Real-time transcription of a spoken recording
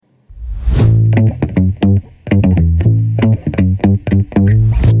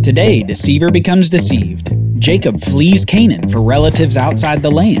Today, deceiver becomes deceived. Jacob flees Canaan for relatives outside the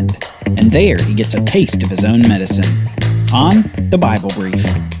land, and there he gets a taste of his own medicine. On the Bible Brief.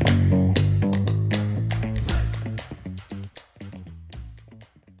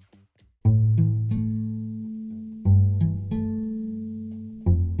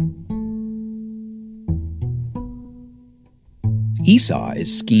 Esau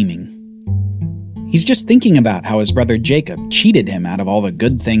is scheming. He's just thinking about how his brother Jacob cheated him out of all the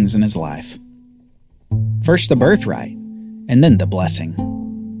good things in his life. First the birthright, and then the blessing.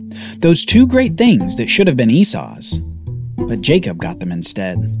 Those two great things that should have been Esau's, but Jacob got them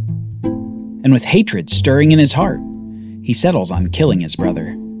instead. And with hatred stirring in his heart, he settles on killing his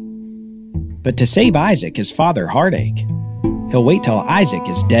brother. But to save Isaac, his father, heartache, he'll wait till Isaac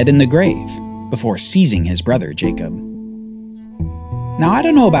is dead in the grave before seizing his brother Jacob. Now, I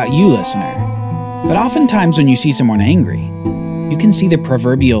don't know about you, listener, but oftentimes when you see someone angry, you can see the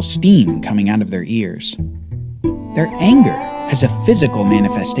proverbial steam coming out of their ears. Their anger has a physical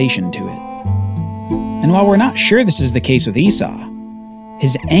manifestation to it. And while we're not sure this is the case with Esau,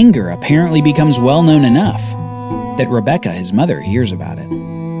 his anger apparently becomes well known enough that Rebekah, his mother, hears about it.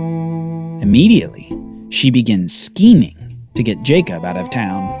 Immediately, she begins scheming to get Jacob out of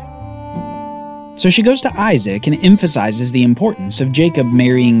town. So she goes to Isaac and emphasizes the importance of Jacob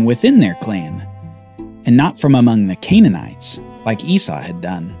marrying within their clan, and not from among the Canaanites, like Esau had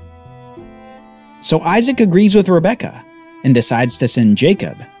done. So Isaac agrees with Rebekah and decides to send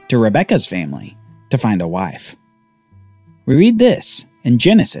Jacob to Rebekah's family to find a wife. We read this in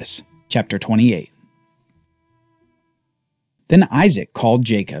Genesis chapter 28. Then Isaac called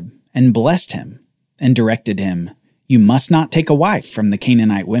Jacob and blessed him and directed him, "You must not take a wife from the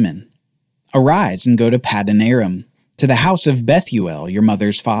Canaanite women. Arise and go to Paddan Aram, to the house of Bethuel, your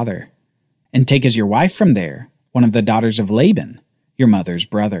mother's father, and take as your wife from there one of the daughters of Laban, your mother's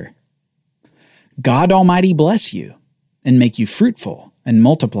brother. God Almighty bless you, and make you fruitful, and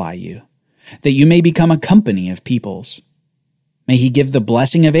multiply you, that you may become a company of peoples. May he give the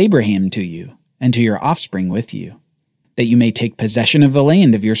blessing of Abraham to you, and to your offspring with you, that you may take possession of the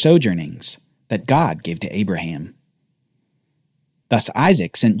land of your sojournings, that God gave to Abraham." Thus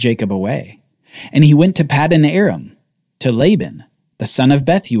Isaac sent Jacob away, and he went to Paddan Aram, to Laban, the son of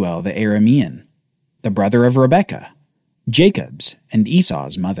Bethuel the Aramean, the brother of Rebekah, Jacob's and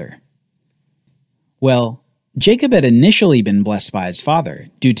Esau's mother. Well, Jacob had initially been blessed by his father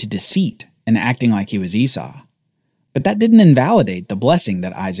due to deceit and acting like he was Esau, but that didn't invalidate the blessing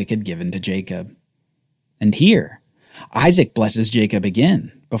that Isaac had given to Jacob. And here, Isaac blesses Jacob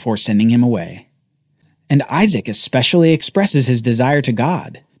again before sending him away. And Isaac especially expresses his desire to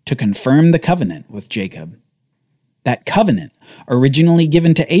God to confirm the covenant with Jacob. That covenant originally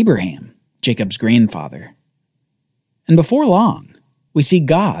given to Abraham, Jacob's grandfather. And before long, we see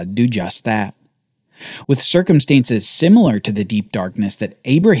God do just that. With circumstances similar to the deep darkness that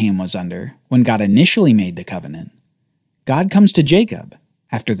Abraham was under when God initially made the covenant, God comes to Jacob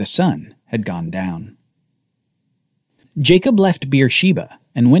after the sun had gone down. Jacob left Beersheba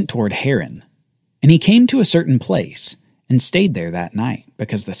and went toward Haran, and he came to a certain place and stayed there that night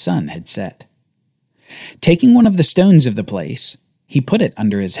because the sun had set. Taking one of the stones of the place, he put it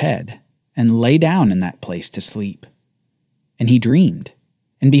under his head and lay down in that place to sleep. And he dreamed,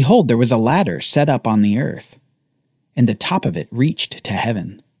 and behold, there was a ladder set up on the earth, and the top of it reached to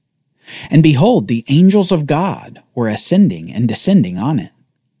heaven. And behold, the angels of God were ascending and descending on it.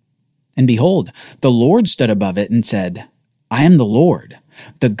 And behold, the Lord stood above it and said, "I am the Lord,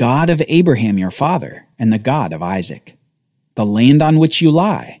 the God of Abraham your father, and the God of Isaac. The land on which you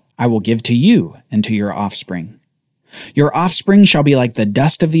lie I will give to you and to your offspring. Your offspring shall be like the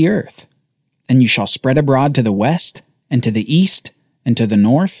dust of the earth, and you shall spread abroad to the west, and to the east, and to the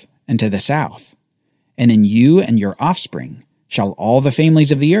north, and to the south. And in you and your offspring shall all the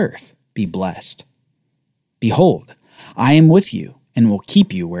families of the earth be blessed. Behold, I am with you, and will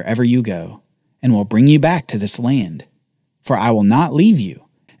keep you wherever you go, and will bring you back to this land. For I will not leave you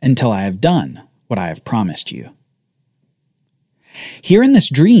until I have done what I have promised you." Here in this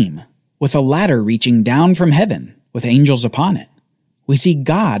dream, with a ladder reaching down from heaven with angels upon it, we see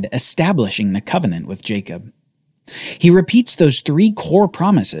God establishing the covenant with Jacob. He repeats those three core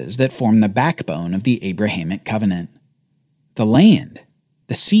promises that form the backbone of the Abrahamic covenant: the land,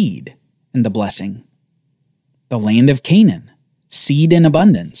 the seed, and the blessing. The land of Canaan, seed in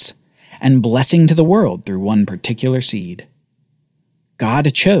abundance, and blessing to the world through one particular seed.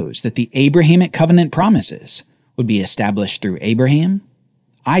 God chose that the Abrahamic covenant promises would be established through Abraham,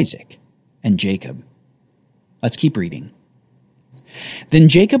 Isaac, and Jacob. Let's keep reading. Then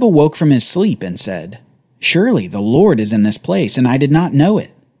Jacob awoke from his sleep and said, "Surely the Lord is in this place, and I did not know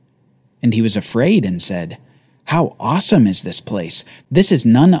it. And he was afraid and said, "How awesome is this place! This is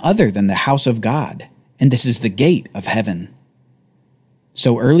none other than the house of God, and this is the gate of heaven."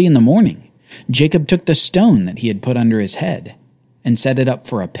 So early in the morning, Jacob took the stone that he had put under his head and set it up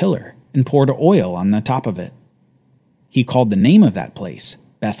for a pillar and poured oil on the top of it. He called the name of that place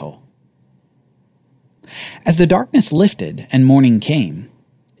Bethel. As the darkness lifted and morning came,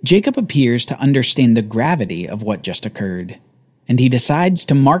 Jacob appears to understand the gravity of what just occurred, and he decides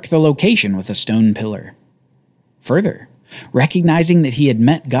to mark the location with a stone pillar. Further, recognizing that he had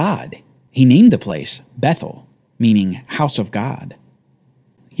met God, he named the place Bethel, meaning house of God.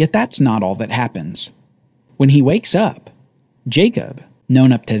 Yet that's not all that happens. When he wakes up, Jacob,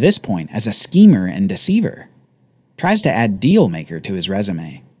 known up to this point as a schemer and deceiver, tries to add deal maker to his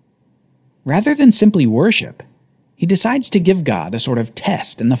resume. Rather than simply worship, he decides to give God a sort of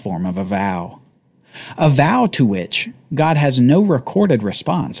test in the form of a vow. A vow to which God has no recorded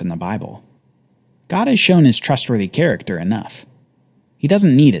response in the Bible. God has shown his trustworthy character enough. He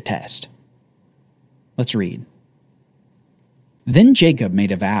doesn't need a test. Let's read. Then Jacob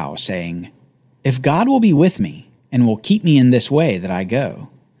made a vow, saying, "If God will be with me, and will keep me in this way that I go,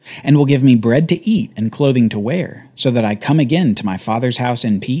 and will give me bread to eat and clothing to wear, so that I come again to my father's house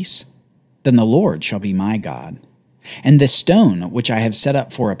in peace, then the Lord shall be my God. And this stone which I have set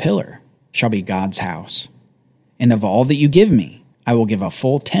up for a pillar shall be God's house. And of all that you give me, I will give a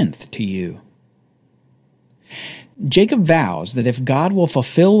full tenth to you." Jacob vows that if God will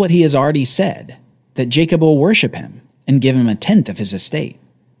fulfill what he has already said, that Jacob will worship him and give him a tenth of his estate,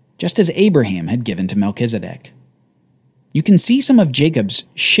 just as Abraham had given to Melchizedek. You can see some of Jacob's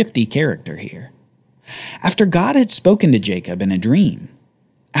shifty character here. After God had spoken to Jacob in a dream,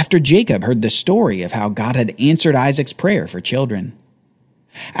 after Jacob heard the story of how God had answered Isaac's prayer for children,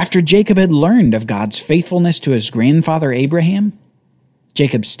 after Jacob had learned of God's faithfulness to his grandfather Abraham,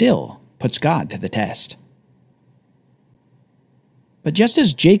 Jacob still puts God to the test. But just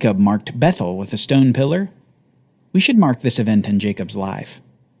as Jacob marked Bethel with a stone pillar, we should mark this event in Jacob's life.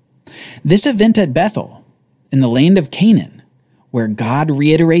 This event at Bethel, in the land of Canaan, where God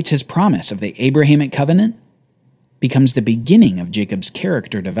reiterates his promise of the Abrahamic covenant, becomes the beginning of Jacob's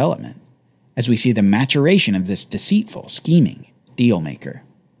character development, as we see the maturation of this deceitful, scheming deal-maker.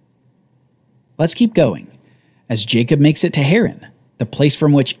 Let's keep going, as Jacob makes it to Haran, the place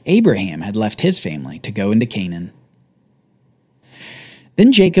from which Abraham had left his family to go into Canaan.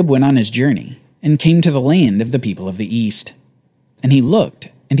 Then Jacob went on his journey, and came to the land of the people of the east. And he looked,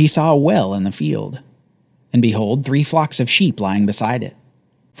 and he saw a well in the field. And behold, 3 flocks of sheep lying beside it.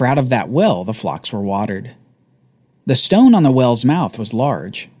 For out of that well the flocks were watered. The stone on the well's mouth was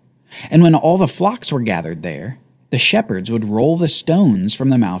large. And when all the flocks were gathered there, the shepherds would roll the stones from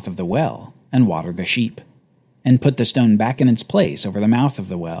the mouth of the well, and water the sheep, and put the stone back in its place over the mouth of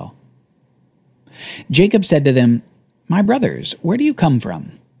the well. Jacob said to them, "My brothers, where do you come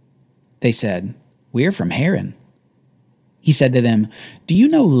from?" They said, "We are from Haran." He said to them, "Do you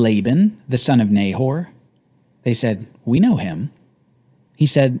know Laban, the son of Nahor?" They said, "We know him." He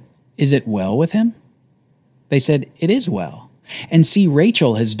said, "Is it well with him?" They said, "It is well. And see,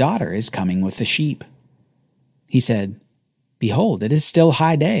 Rachel, his daughter, is coming with the sheep." He said, "Behold, it is still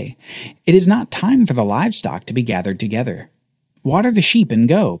high day. It is not time for the livestock to be gathered together. Water the sheep and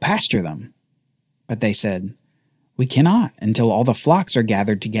go, pasture them." But they said, "We cannot until all the flocks are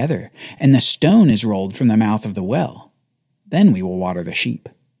gathered together, and the stone is rolled from the mouth of the well. Then we will water the sheep."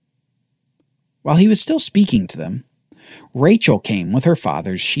 While he was still speaking to them, Rachel came with her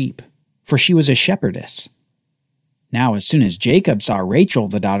father's sheep, for she was a shepherdess. Now as soon as Jacob saw Rachel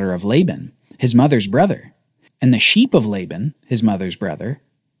the daughter of Laban, his mother's brother, and the sheep of Laban, his mother's brother,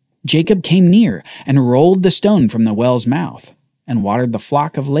 Jacob came near and rolled the stone from the well's mouth, and watered the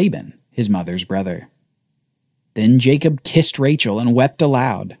flock of Laban, his mother's brother. Then Jacob kissed Rachel and wept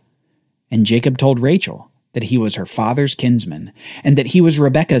aloud. And Jacob told Rachel that he was her father's kinsman, and that he was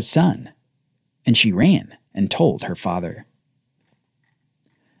Rebekah's son. And she ran and told her father.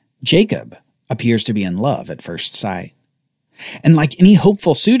 Jacob appears to be in love at first sight. And like any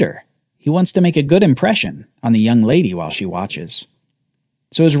hopeful suitor, he wants to make a good impression on the young lady while she watches.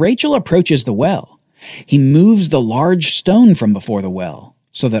 So as Rachel approaches the well, he moves the large stone from before the well,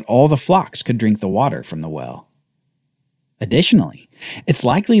 so that all the flocks could drink the water from the well. Additionally, it's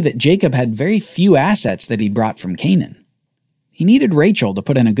likely that Jacob had very few assets that he'd brought from Canaan. He needed Rachel to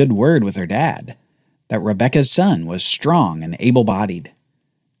put in a good word with her dad, that Rebekah's son was strong and able-bodied.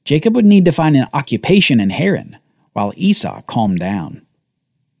 Jacob would need to find an occupation in Haran, while Esau calmed down.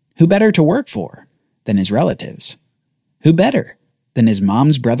 Who better to work for than his relatives? Who better than his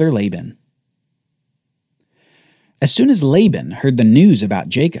mom's brother Laban? As soon as Laban heard the news about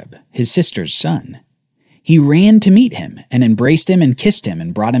Jacob, his sister's son, he ran to meet him and embraced him and kissed him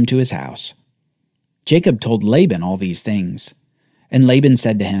and brought him to his house. Jacob told Laban all these things, and Laban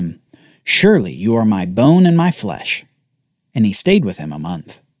said to him, "Surely you are my bone and my flesh." And he stayed with him a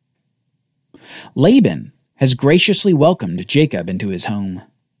month. Laban has graciously welcomed Jacob into his home,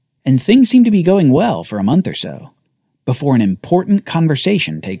 and things seem to be going well for a month or so, before an important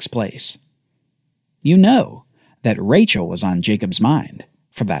conversation takes place. You know that Rachel was on Jacob's mind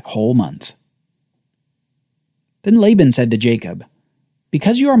for that whole month. Then Laban said to Jacob,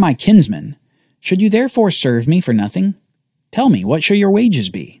 "Because you are my kinsman, should you therefore serve me for nothing? Tell me, what shall your wages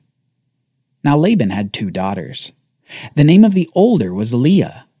be?" Now Laban had 2 daughters. The name of the older was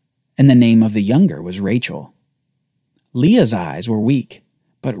Leah, and the name of the younger was Rachel. Leah's eyes were weak,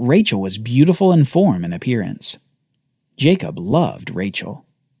 but Rachel was beautiful in form and appearance. Jacob loved Rachel.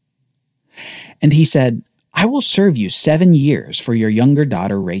 And he said, "I will serve you 7 years for your younger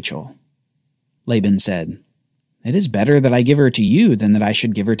daughter Rachel." Laban said, "It is better that I give her to you than that I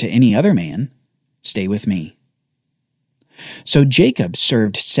should give her to any other man. Stay with me." So Jacob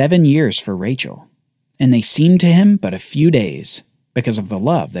served 7 years for Rachel, and they seemed to him but a few days because of the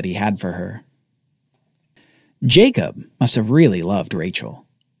love that he had for her. Jacob must have really loved Rachel.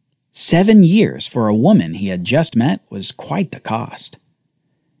 7 years for a woman he had just met was quite the cost.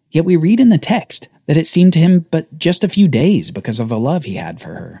 Yet we read in the text that it seemed to him but just a few days because of the love he had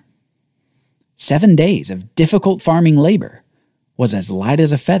for her. 7 days of difficult farming labor was as light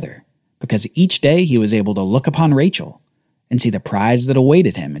as a feather because each day he was able to look upon Rachel and see the prize that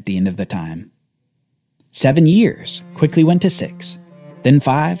awaited him at the end of the time. 7 years quickly went to 6, then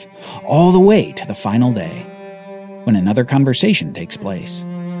 5, all the way to the final day, when another conversation takes place.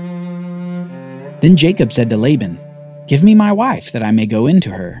 Then Jacob said to Laban, "Give me my wife that I may go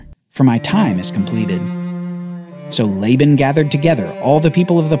into her, for my time is completed." So Laban gathered together all the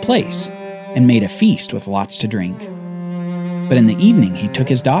people of the place and made a feast with lots to drink. But in the evening he took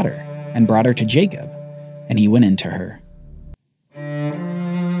his daughter and brought her to Jacob, and he went into her.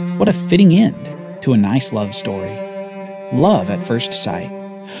 What a fitting end to a nice love story. Love at first sight,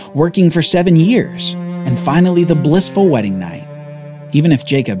 working for 7 years, and finally the blissful wedding night, even if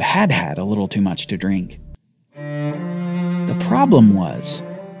Jacob had had a little too much to drink. The problem was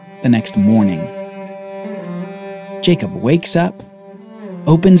the next morning. Jacob wakes up,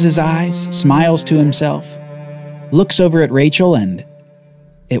 opens his eyes, smiles to himself, looks over at Rachel, and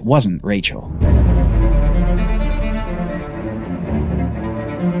it wasn't Rachel.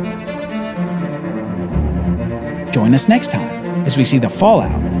 Join us next time as we see the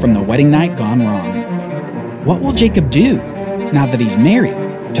fallout from the wedding night gone wrong. What will Jacob do now that he's married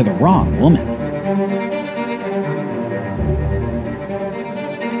to the wrong woman?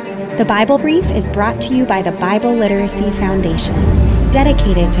 The Bible Brief is brought to you by the Bible Literacy Foundation,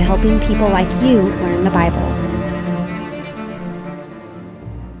 dedicated to helping people like you learn the Bible.